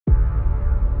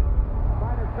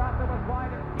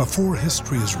Before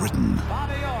history is written,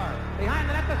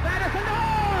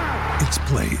 it's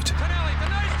played.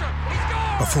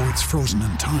 Before it's frozen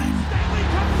in time,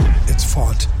 it's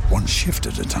fought one shift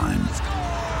at a time.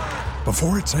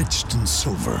 Before it's etched in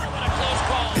silver,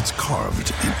 it's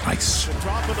carved in ice.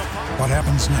 What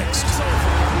happens next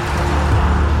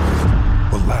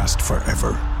will last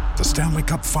forever. The Stanley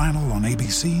Cup Final on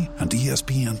ABC and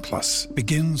ESPN Plus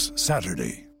begins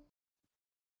Saturday.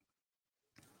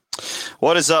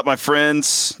 What is up, my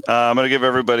friends? I'm going to give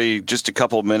everybody just a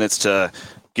couple of minutes to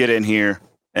get in here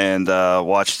and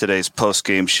watch today's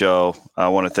post-game show. I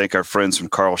want to thank our friends from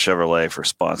Carl Chevrolet for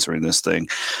sponsoring this thing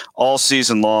all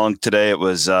season long. Today it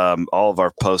was all of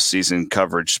our postseason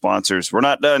coverage sponsors. We're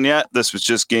not done yet. This was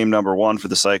just game number one for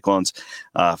the Cyclones.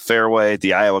 Fairway,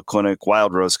 the Iowa Clinic,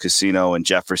 Wild Rose Casino, and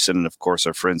Jefferson, and of course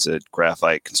our friends at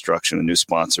Graphite Construction, a new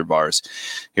sponsor of ours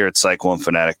here at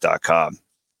CycloneFanatic.com.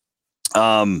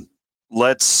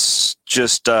 Let's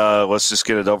just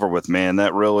get it over with, man.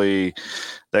 That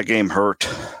game hurt.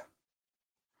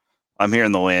 I'm here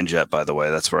in the Landjet, by the way.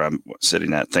 That's where I'm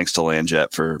sitting at. Thanks to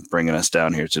Landjet for bringing us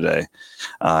down here today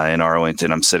in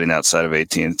Arlington. I'm sitting outside of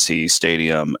AT&T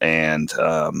Stadium, and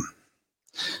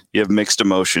you have mixed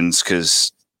emotions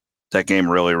because that game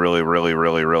really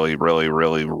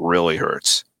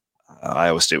hurts.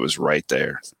 Iowa State was right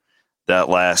there. That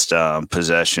last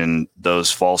possession,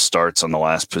 those false starts on the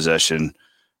last possession,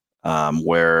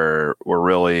 were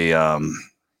really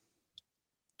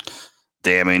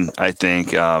damning. I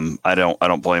think I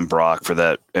don't blame Brock for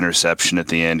that interception at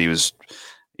the end. He was,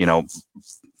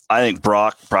 I think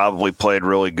Brock probably played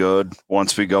really good.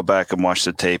 Once we go back and watch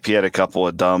the tape, he had a couple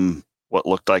of what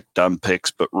looked like dumb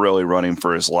picks, but really running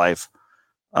for his life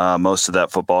most of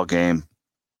that football game.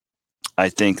 I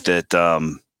think that.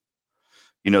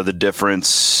 The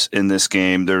difference in this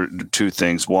game, there are two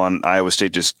things. One, Iowa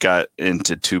State just got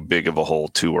into too big of a hole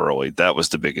too early. That was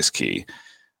the biggest key.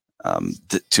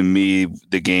 To me,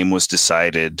 the game was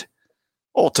decided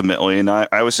ultimately, and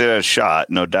Iowa State had a shot,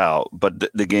 no doubt,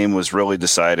 but the game was really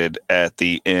decided at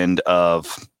the end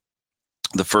of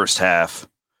the first half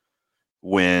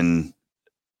when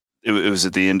it was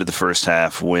at the end of the first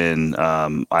half when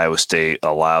Iowa State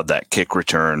allowed that kick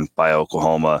return by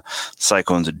Oklahoma.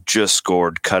 Cyclones had just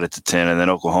scored, cut it to 10, and then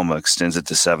Oklahoma extends it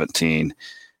to 17.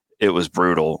 It was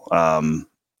brutal.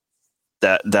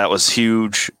 That was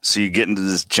huge. So you get into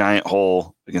this giant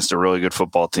hole against a really good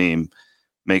football team,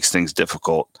 makes things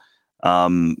difficult.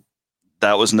 That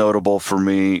was notable for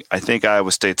me. I think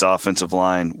Iowa State's offensive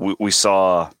line, we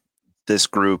saw this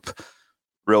group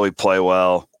really play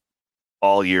well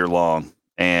all year long,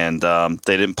 and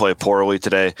they didn't play poorly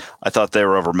today. I thought they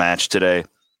were overmatched today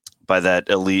by that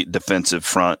elite defensive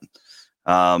front.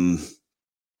 That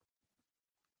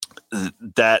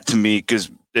to me, because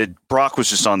Brock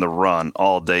was just on the run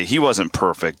all day. He wasn't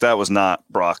perfect. That was not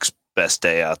Brock's best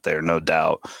day out there, no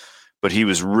doubt. But he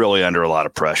was really under a lot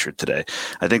of pressure today.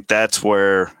 I think that's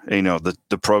where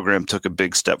the program took a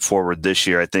big step forward this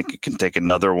year. I think it can take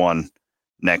another one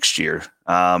next year.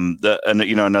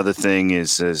 Another thing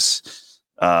is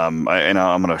I'm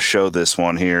going to show this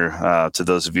one here to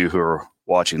those of you who are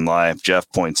watching live.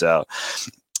 Jeff points out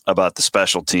about the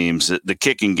special teams. The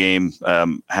kicking game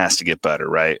has to get better,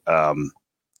 right? To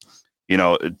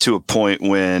a point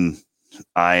when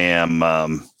I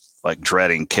am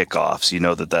dreading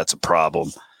kickoffs. That's a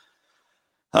problem.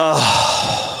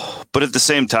 But at the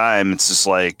same time, it's just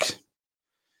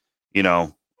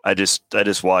I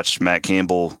just watched Matt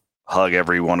Campbell hug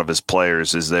every one of his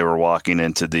players as they were walking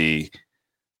into the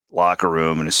locker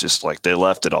room, and it's just like they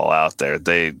left it all out there.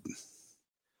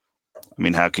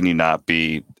 How can you not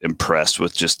be impressed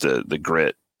with just the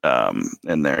grit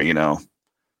in there?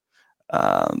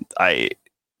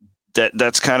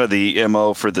 That's kind of the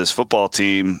MO for this football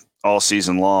team all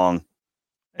season long,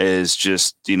 is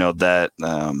just that.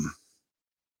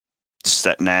 Just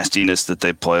that nastiness that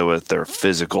they play with. They're a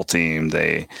physical team.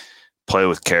 They play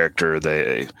with character.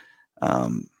 They're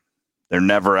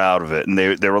never out of it. And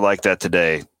they were like that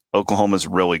today. Oklahoma's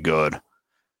really good.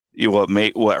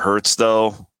 What hurts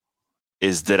though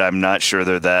is that I'm not sure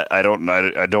they're that. I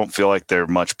don't feel like they're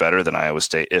much better than Iowa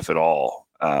State, if at all.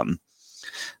 I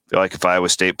feel like if Iowa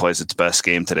State plays its best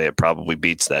game today, it probably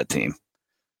beats that team.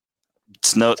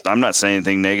 I'm not saying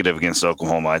anything negative against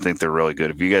Oklahoma. I think they're really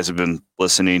good. If you guys have been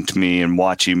listening to me and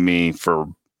watching me for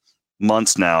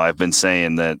months now, I've been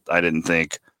saying that I didn't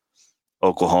think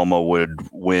Oklahoma would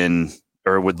win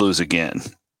or would lose again.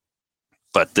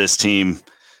 But this team,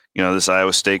 this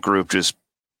Iowa State group just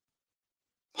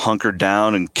hunkered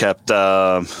down and kept,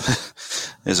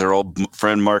 as our old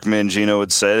friend Mark Mangino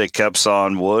would say, they kept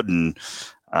sawing wood. And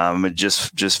It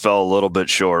just fell a little bit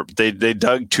short. They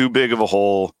dug too big of a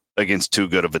hole against too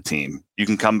good of a team. You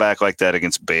can come back like that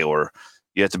against Baylor.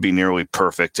 You have to be nearly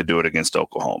perfect to do it against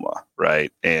Oklahoma,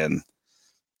 right? And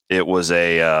it was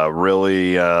a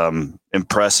really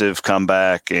impressive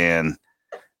comeback. And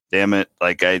damn it,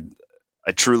 like I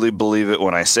truly believe it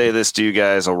when I say this to you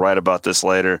guys. I'll write about this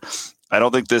later. I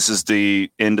don't think this is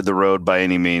the end of the road by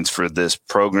any means for this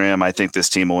program. I think this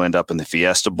team will end up in the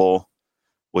Fiesta Bowl,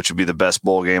 which would be the best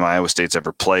bowl game Iowa State's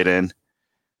ever played in.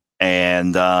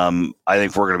 And I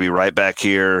think we're going to be right back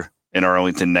here in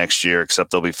Arlington next year,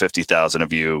 except there'll be 50,000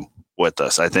 of you with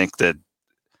us. I think that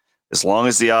as long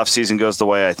as the offseason goes the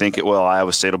way I think it will,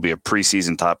 Iowa State will be a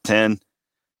preseason top 10.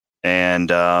 And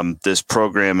this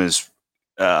program is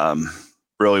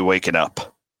really waking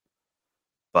up.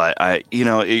 But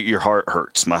your heart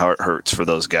hurts. My heart hurts for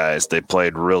those guys. They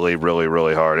played really, really,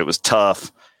 really hard. It was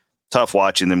tough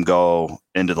watching them go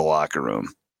into the locker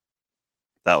room.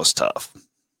 That was tough.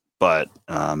 But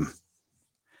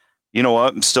you know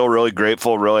what? I'm still really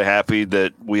grateful, really happy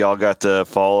that we all got to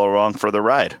follow along for the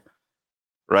ride.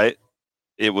 Right?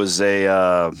 It was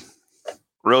a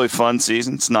really fun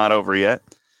season. It's not over yet.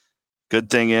 Good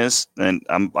thing is, and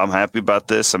I'm happy about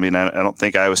this. I mean, I don't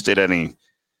think Iowa State had any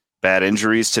bad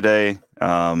injuries today,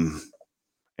 and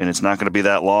it's not going to be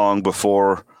that long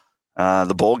before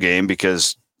the bowl game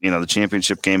because the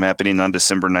championship game happening on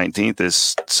December 19th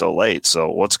is so late.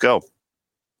 So let's go.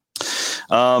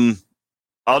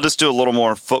 I'll just do a little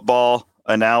more football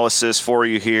analysis for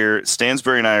you here.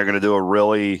 Stansbury and I are going to do a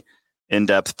really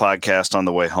in-depth podcast on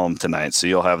the way home tonight. So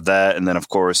you'll have that. And then, of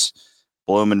course,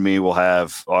 Bloom and me will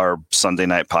have our Sunday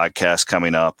night podcast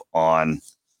coming up on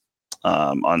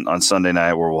Sunday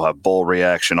night where we'll have bowl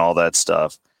reaction, all that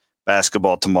stuff.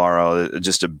 Basketball tomorrow,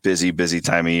 just a busy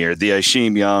time of year. The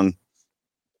Isheem Young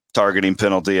targeting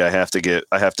penalty, I have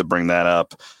to bring that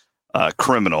up.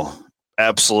 Criminal,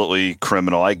 absolutely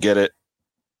criminal. I get it.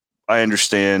 I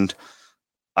understand.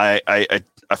 I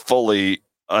fully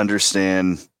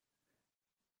understand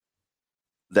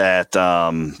that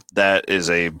that is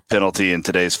a penalty in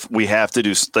today's. We have to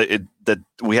do that.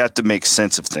 We have to make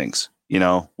sense of things.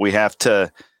 We have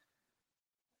to.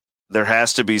 There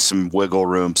has to be some wiggle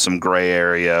room, some gray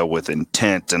area with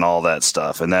intent and all that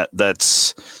stuff. And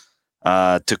that's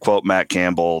to quote Matt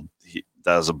Campbell,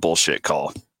 that was a bullshit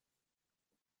call.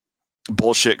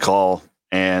 Bullshit call.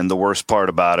 And the worst part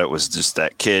about it was just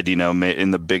that kid,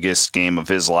 in the biggest game of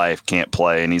his life, can't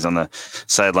play. And he's on the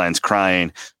sidelines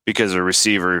crying because a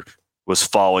receiver was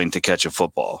falling to catch a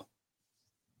football.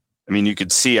 I mean, you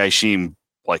could see Isheem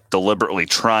deliberately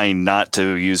trying not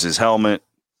to use his helmet.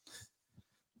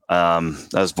 That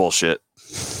was bullshit.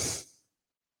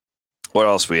 What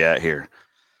else we at here?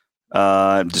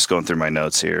 I'm just going through my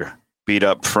notes here. Beat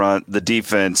up front. The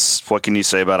defense, what can you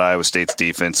say about Iowa State's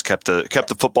defense? Kept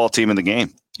the football team in the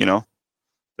game,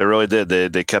 They really did.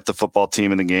 They kept the football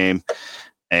team in the game.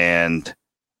 And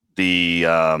the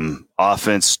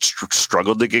offense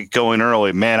struggled to get going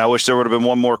early. Man, I wish there would have been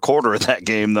one more quarter of that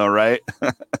game, though, right?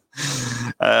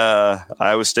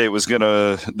 Iowa State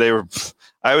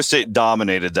Iowa State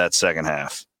dominated that second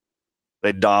half.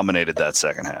 They dominated that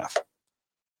second half.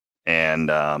 And,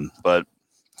 but,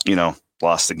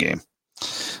 lost the game.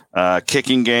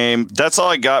 Kicking game. That's all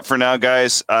I got for now,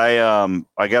 guys. I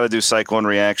got to do Cyclone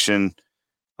reaction.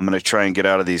 I'm going to try and get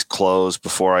out of these clothes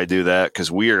before I do that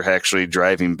because we are actually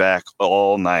driving back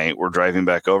all night. We're driving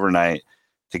back overnight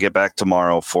to get back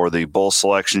tomorrow for the bowl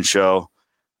selection show.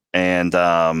 And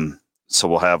so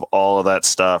we'll have all of that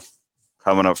stuff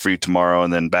coming up for you tomorrow.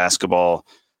 And then basketball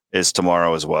is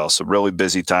tomorrow as well. So really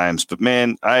busy times. But,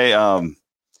 man,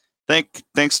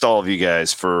 thanks to all of you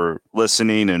guys for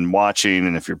listening and watching,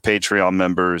 and if you're Patreon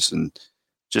members, and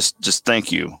just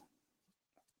thank you.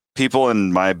 People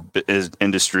in my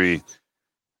industry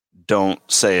don't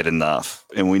say it enough,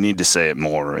 and we need to say it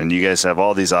more. And you guys have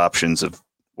all these options of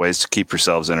ways to keep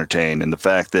yourselves entertained, and the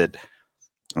fact that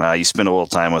you spend a little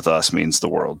time with us means the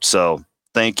world. So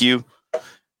thank you,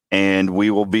 and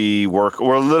we will be we're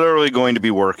literally going to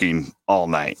be working all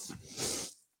night.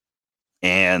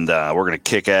 And we're going to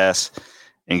kick ass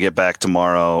and get back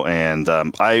tomorrow. And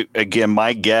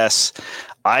my guess,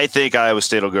 I think Iowa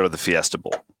State will go to the Fiesta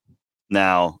Bowl.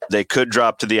 Now, they could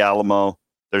drop to the Alamo.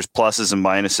 There's pluses and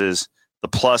minuses. The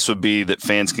plus would be that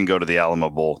fans can go to the Alamo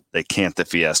Bowl. They can't the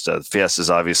Fiesta. The Fiesta is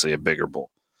obviously a bigger bowl.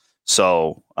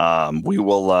 So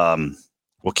we'll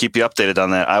keep you updated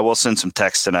on that. I will send some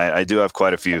text tonight. I do have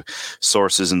quite a few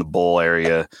sources in the bowl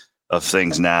area of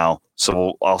things now.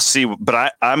 So I'll see.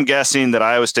 But I'm guessing that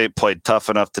Iowa State played tough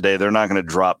enough today. They're not going to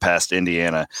drop past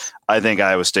Indiana. I think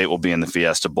Iowa State will be in the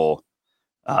Fiesta Bowl.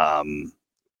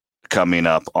 coming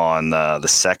up on the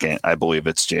 2nd. I believe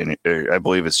it's January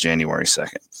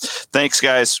 2nd. Thanks,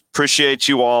 guys. Appreciate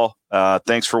you all.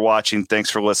 Thanks for watching. Thanks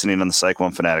for listening on the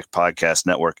Cyclone Fanatic Podcast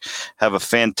Network. Have a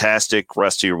fantastic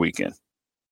rest of your weekend.